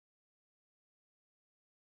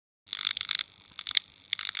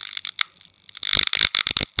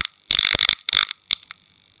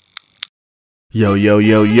Yo, yo,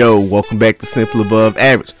 yo, yo, welcome back to Simple Above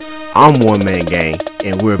Average. I'm One Man Gang,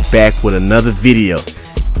 and we're back with another video.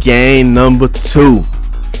 Game number 2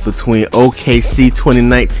 between OKC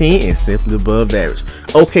 2019 and Simple Above Average.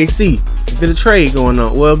 OKC, there's been a trade going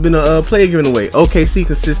on. Well, been a player given away. OKC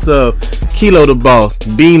consists of Kilo the Boss,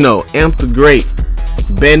 Bino, Amp the Great,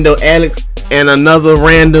 Bando Alex, and another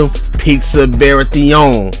random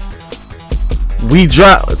PizzaBaratheon. We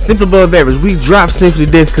dropped Simple Above Average. We dropped Simply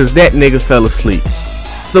Death because that nigga fell asleep.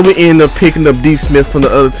 So we ended up picking up D Smith from the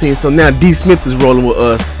other team. So now D Smith is rolling with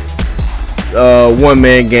us. One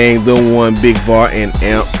Man Gang, the one Big Var and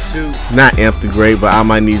Amp. Not Amp the Great, but I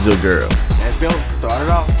Might Need Your Girl. Let's go. Start it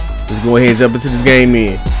off. Let's go ahead and jump into this game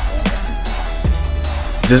in.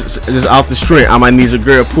 Just off the strength, I Might Need Your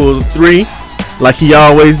Girl pulls a 3 like he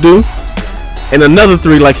always do, and another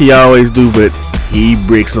 3 like he always do, but he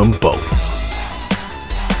bricks them both.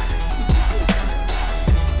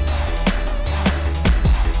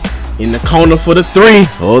 In the corner for the 3.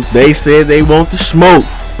 Oh, they said they want the smoke.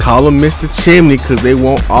 Call him Mr. Chimney because they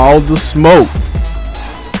want all the smoke.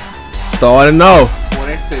 Starting off. Boy,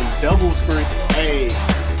 they said double screen. Hey,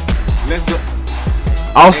 let's go.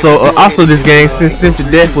 Also this game, since Simply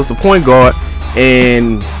Death was the point guard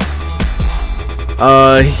and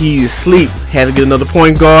he's asleep, had to get another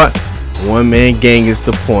point guard. One Man Gang is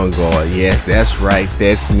the point guard. Yes, that's right.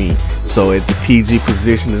 That's me. So at the PG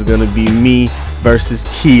position is gonna be me versus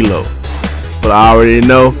Kilo. But I already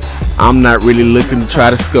know I'm not really looking to try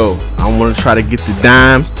to score. I want to try to get the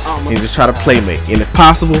dime and just try to playmate, and if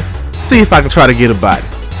possible, see if I can try to get a body.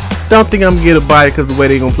 Don't think I'm gonna get a body because the way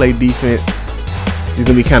they're gonna play defense, it's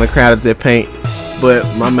gonna be kind of crowded their paint. But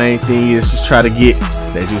my main thing is just try to get,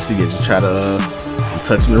 as you see, just try to I'm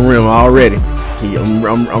touching the rim already.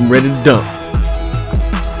 I'm ready to dunk.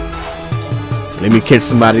 Let me catch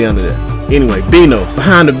somebody under there. Anyway, Bino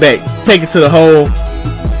behind the back, take it to the hole.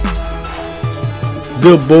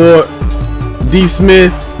 Good board. D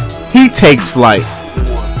Smith, he takes flight.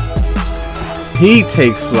 He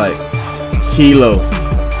takes flight. Kilo.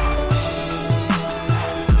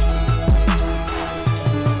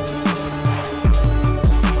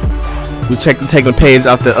 We checked taking a page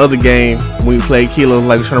off the other game when we played Kilo,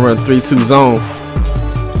 like we're trying to run a 3-2 zone.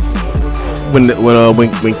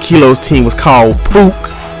 When Kilo's team was called Pook.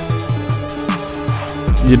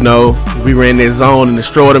 You know, we ran that zone and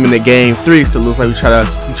destroyed them in the game 3, so it looks like we try to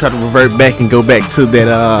revert back and go back to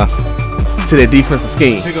that defensive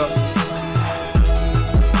scheme. Pick up.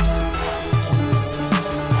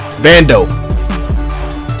 Bando,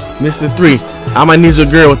 Mr. 3. I Might Need Your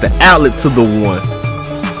Girl with the outlet to the 1.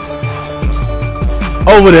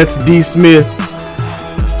 Over there to D Smith.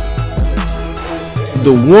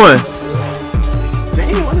 The 1.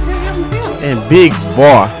 Damn, what the hell happened to him? And Big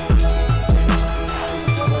Var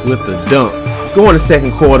with the dunk. Going to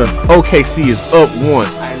second quarter, OKC is up 1.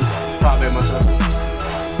 I ain't probably that much up.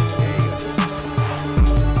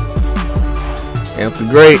 Amp the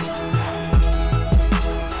Great.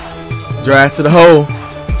 Drive to the hole.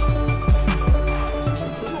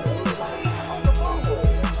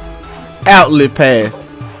 Outlet pass.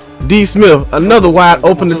 D Smith, another wide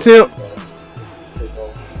open attempt.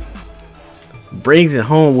 Brings it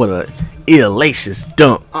home with a hellacious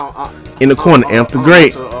dunk. In the corner, Amp the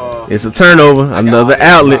Great. It's a turnover, another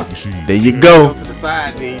outlet. There you go.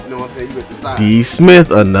 D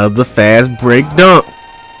Smith, another fast break dunk.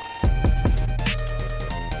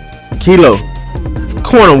 Kilo,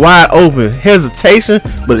 corner wide open. Hesitation,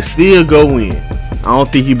 but it still go in. I don't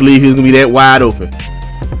think he believed he was gonna be that wide open.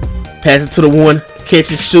 Pass it to the 1,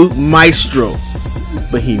 catch and shoot, Maestro.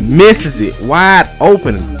 But he misses it, wide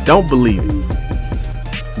open. Don't believe it.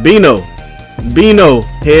 Bino,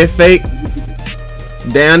 head fake.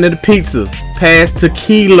 Down to the pizza. Pass to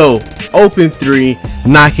Kilo. Open 3.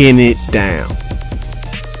 Knocking it down.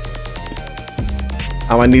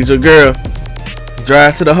 I Might Need Your Girl.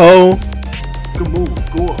 Drive to the hole. Good move.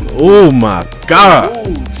 Go up. Oh my God.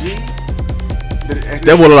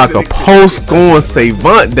 That would look like a post-scoring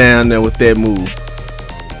savant down there with that move.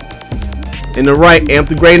 In the right, Amp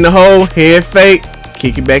the Great in the hole. Head fake.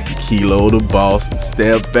 Kick it back to Kilo the Boss.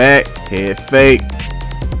 Step back. Head fake.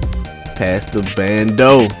 Pass the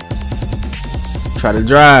Bando. Try to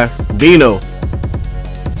drive. Bino.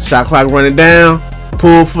 Shot clock running down.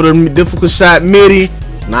 Pull for the difficult shot midi.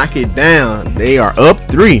 Knock it down. They are up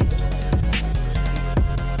 3.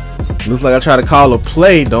 Looks like I try to call a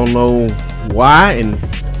play. Don't know why and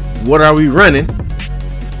what are we running.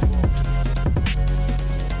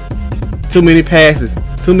 Too many passes.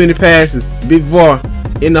 Big Var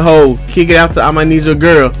in the hole. Kick it out to I Might Need Your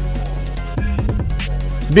Girl.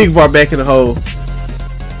 Big Var back in the hole.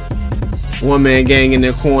 One man gang in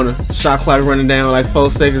their corner. Shot clock running down like 4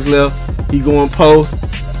 seconds left. He going post.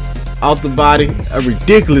 Off the body. A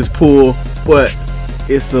ridiculous pull, but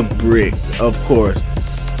it's a brick, of course.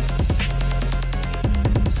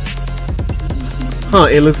 Huh,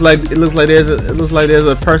 it looks like there's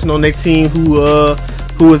a person on their team who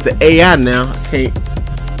is the AI now. I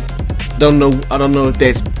don't know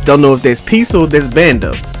if that's Pizza or that's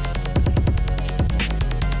Bando.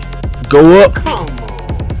 Go up. Come on.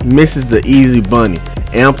 Misses the easy bunny.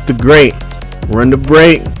 Amp the great. Run the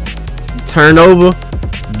break. Turn over.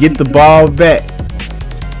 Get the ball back.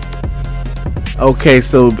 Okay,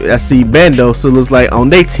 so I see Bando, so it looks like on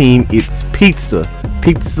their team it's Pizza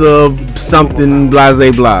something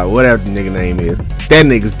blase blah, whatever the nigga name is. That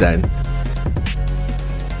nigga's done.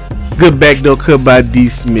 Good backdoor cut by D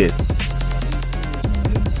Smith.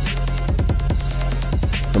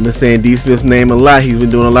 I've been saying D Smith's name a lot. He's been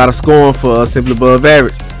doing a lot of scoring for Simply Above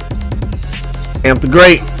Average. Amp the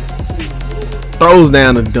Great throws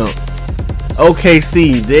down the dunk.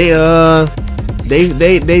 OKC, they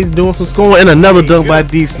doing some scoring, and another dunk by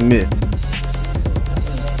D Smith.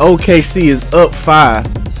 OKC is up 5.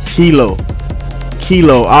 Kilo,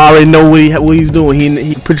 I already know what he's doing.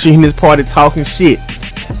 He pretty sure in his party talking shit.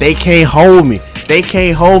 They can't hold me. They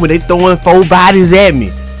throwing 4 bodies at me.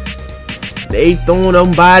 They throwing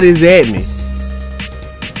them bodies at me.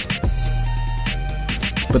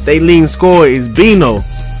 But they leading scorer is Bino.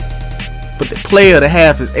 But the player of the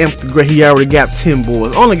half is Amp the Great. He already got 10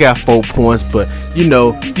 boards. Only got 4 points, but you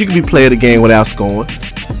know, you can be player of the game without scoring.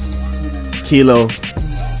 Kilo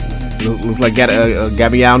looks like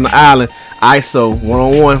got me out on the island. ISO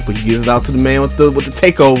 1-on-1, but he gives it out to the man with the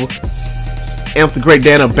takeover. Amp the Great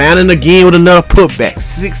down abandoned again with another putback.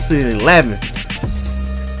 6-11.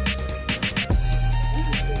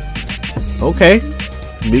 Okay,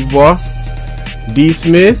 big bar. D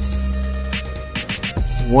Smith,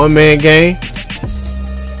 one man game.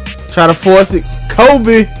 Try to force it.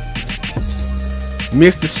 Kobe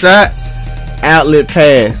missed the shot. Outlet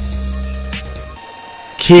pass.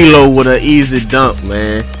 Kilo with an easy dunk,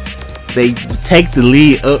 man. They take the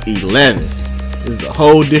lead up 11. This is a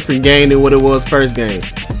whole different game than what it was first game.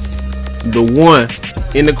 The one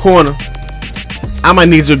in the corner. I might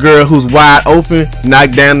need your girl who's wide open.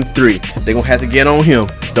 Knock down the 3. They gonna have to get on him.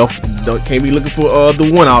 Can't be looking for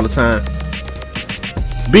the one all the time.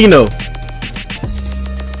 Bino.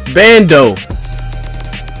 Bando.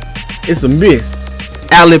 It's a miss.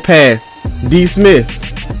 Outlet pass. D Smith.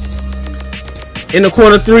 In the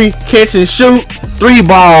corner 3. Catch and shoot. 3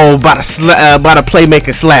 ball by the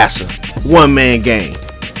playmaker slasher. One man game.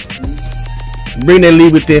 Bring that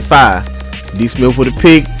lead within 5. D Smith with a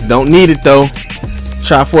pick. Don't need it though.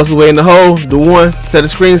 Try to force his way in the hole. The one. Set a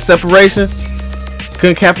screen separation.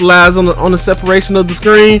 Couldn't capitalize on the separation of the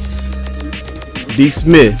screen. D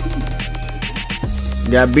Smith.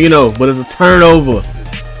 Got Bino, but it's a turnover.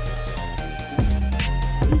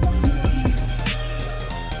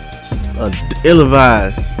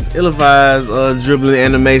 Ill-advised dribbling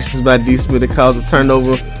animations by D Smith that caused a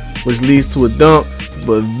turnover, which leads to a dunk.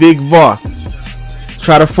 But Big VAR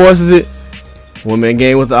try to forces it. One man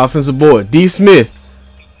game with the offensive board. D Smith.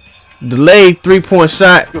 Delayed 3-point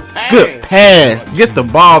shot. Good pass. Get the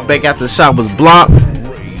ball back after the shot was blocked.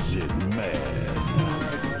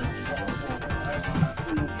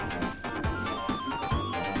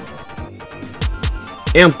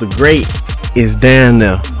 Amp the Great is down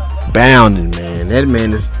there, bounding, man. That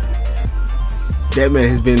man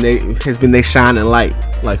has been their shining light,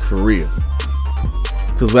 like for real.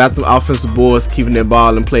 Because without the offensive boards keeping their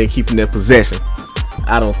ball in play and keeping their possession,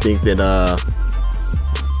 I don't think that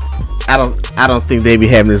I don't think they be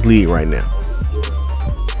having this lead right now.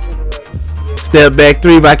 Step back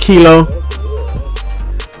 3 by Kilo.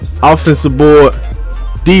 Offensive board.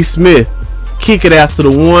 D Smith. Kick it out to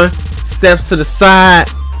the 1. Steps to the side.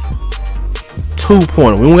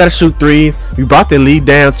 2-pointer. We don't gotta shoot 3s. We brought that lead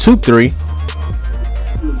down 2-3.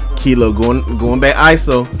 Kilo going back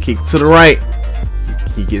ISO. Kick to the right.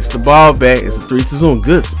 He gets the ball back. It's a 3-2.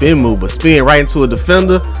 Good spin move, but spin right into a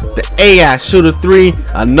defender. The AI shooter 3.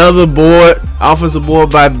 Another board. Offensive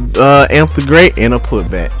board by Amp the Great, and a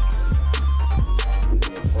putback.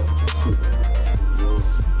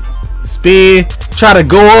 Spin. Try to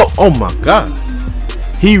go up. Oh my god.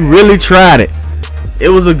 He really tried it. It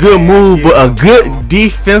was a good move, but a good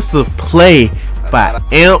defensive play by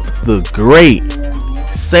Amp the Great.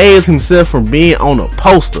 Saved himself from being on a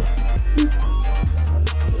poster.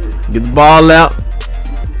 Get the ball out.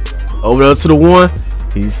 Over there to the 1.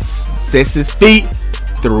 He sets his feet.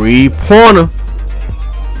 3-pointer.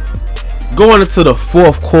 Going into the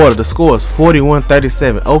fourth quarter, the score is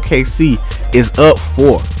 41-37. OKC is up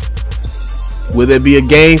 4. Will it be a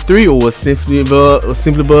game 3 or simply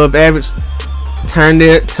above average? Turn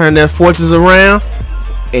their fortunes around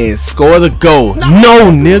and score the goal.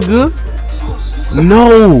 No, nigga.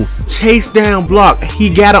 No. Chase down block. He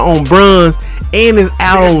got it on bronze and is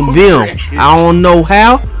out on them. I don't know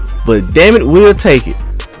how, but damn it, we'll take it.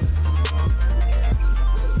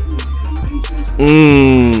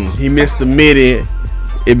 He missed the mid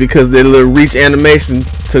it because their little reach animation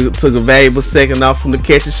took a valuable second off from the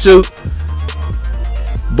catch and shoot.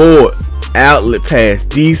 Board outlet pass.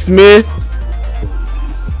 D Smith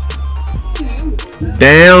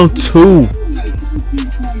down 2.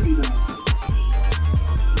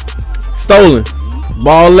 Stolen.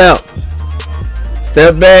 Ball out.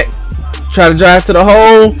 Step back. Try to drive to the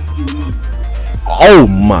hole. Oh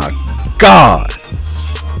my God.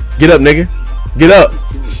 Get up, nigga. Get up.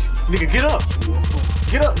 Nigga, get up.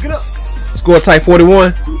 Get up, get up. Score type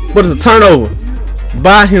 41. What is a turnover?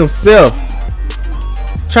 By himself.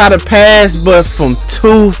 Try to pass, but from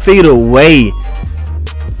 2 feet away.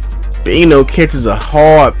 Bino catches a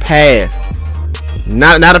hard pass.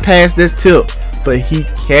 Not a pass that's tipped, but he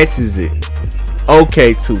catches it.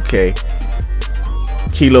 Okay, 2K.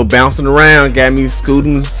 Kilo bouncing around, got me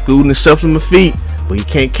scooting and shuffling my feet, but he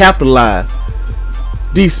can't capitalize.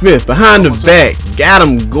 D Smith behind the back, got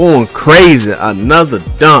him going crazy. Another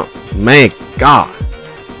dunk, man, God.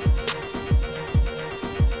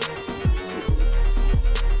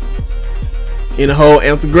 In the hole,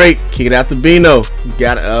 Amp the Great, kick it out to Bino.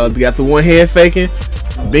 Got the one head faking.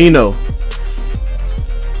 Bino,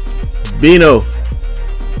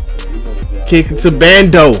 kick it to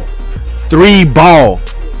Bando. 3 ball.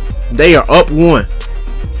 They are up 1.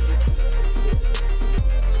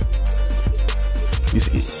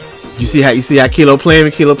 You see how Kilo playing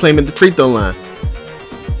at the free throw line.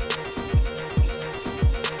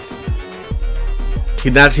 He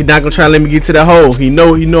not gonna try to let me get to that hole. He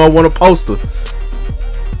know I want a poster.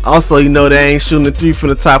 Also, they ain't shooting the 3 from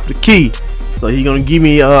the top of the key, so he gonna give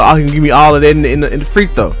me all of that in the free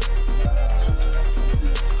throw.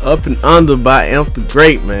 Up and under by Amp the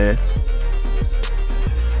Great, man.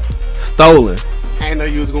 Stolen. I didn't know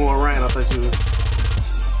you was going around. I thought you was.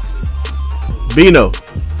 Bino.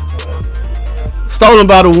 Stolen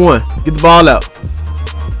by the 1. Get the ball out.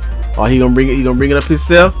 Oh, he gonna bring it up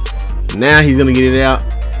himself. Now he's gonna get it out.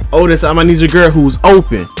 Oh, that's I might need your girl who's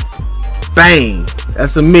open. Bang.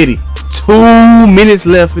 That's a midi. 2 minutes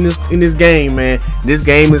left in this game, man. This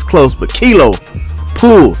game is close, but Kilo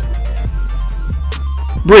pulls.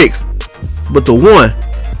 Bricks. But the 1.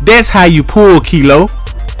 That's how you pull, Kilo.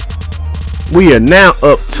 We are now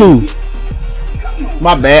up 2.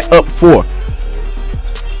 My bad, up 4.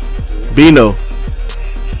 Bino.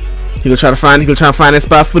 He gonna try to find that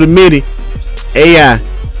spot for the midi. AI.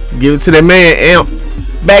 Give it to that man, Amp.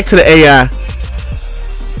 Back to the AI.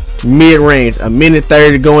 Mid-range. A minute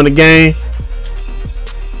 30 to go in the game.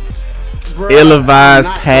 Ill-advised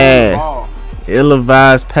pass.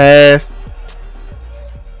 Ill-advised pass.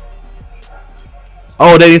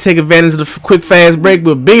 Oh, they didn't take advantage of the quick fast break,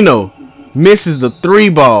 but Bino misses the 3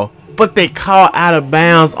 ball. But they call out of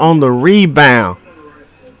bounds on the rebound.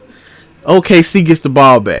 OKC gets the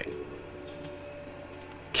ball back.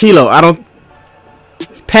 Kilo,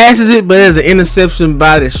 passes it, but there's an interception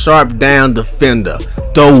by the sharp down defender.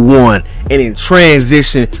 The 1. And in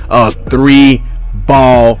transition, a 3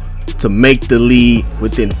 ball to make the lead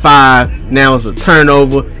within 5. Now it's a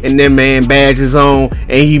turnover, and then man badges on,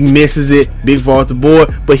 and he misses it. Big VAR off the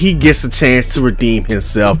board, but he gets a chance to redeem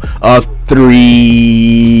himself. A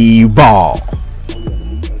 3 ball.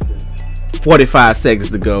 45 seconds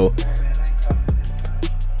to go.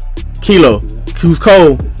 Kilo, who's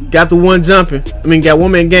cold, got the 1 jumping. Got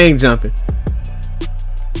 1 man gang jumping.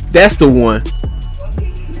 That's the 1.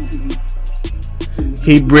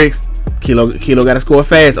 He bricks. Kilo got to score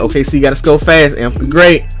fast. OKC got to score fast. Amp the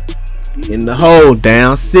Great in the hole,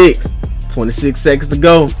 down 6. 26 seconds to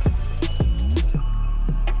go.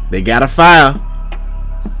 They got a foul.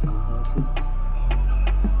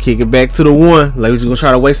 Kick it back to the 1. Like we're just gonna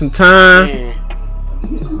try to waste some time.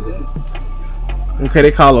 Okay,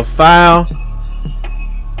 they call a foul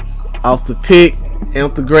off the pick.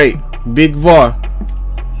 Amp the Great, big VAR.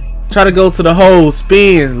 Try to go to the hole,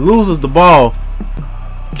 spins, loses the ball.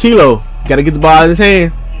 Kilo gotta get the ball in his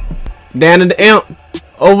hand. Down in the Amp,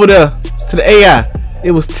 over there to the AI.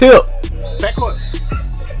 It was tipped. Backcourt.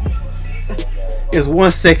 It's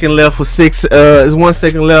 1 second left for 6. It's 1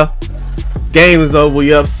 second left. Game is over.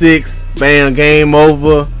 We up 6. Bam, game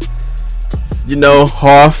over. You know,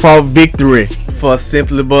 hard fought victory for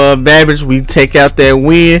Simply Above Average. We take out that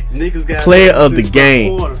win. Player of the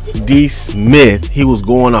game, D. Smith. He was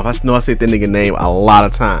going off. I know I said that nigga name a lot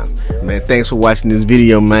of times. Man, thanks for watching this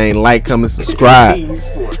video, man. Like, comment, subscribe.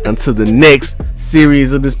 Until the next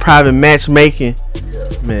series of this private matchmaking,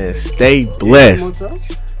 man, stay blessed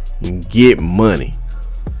and get money.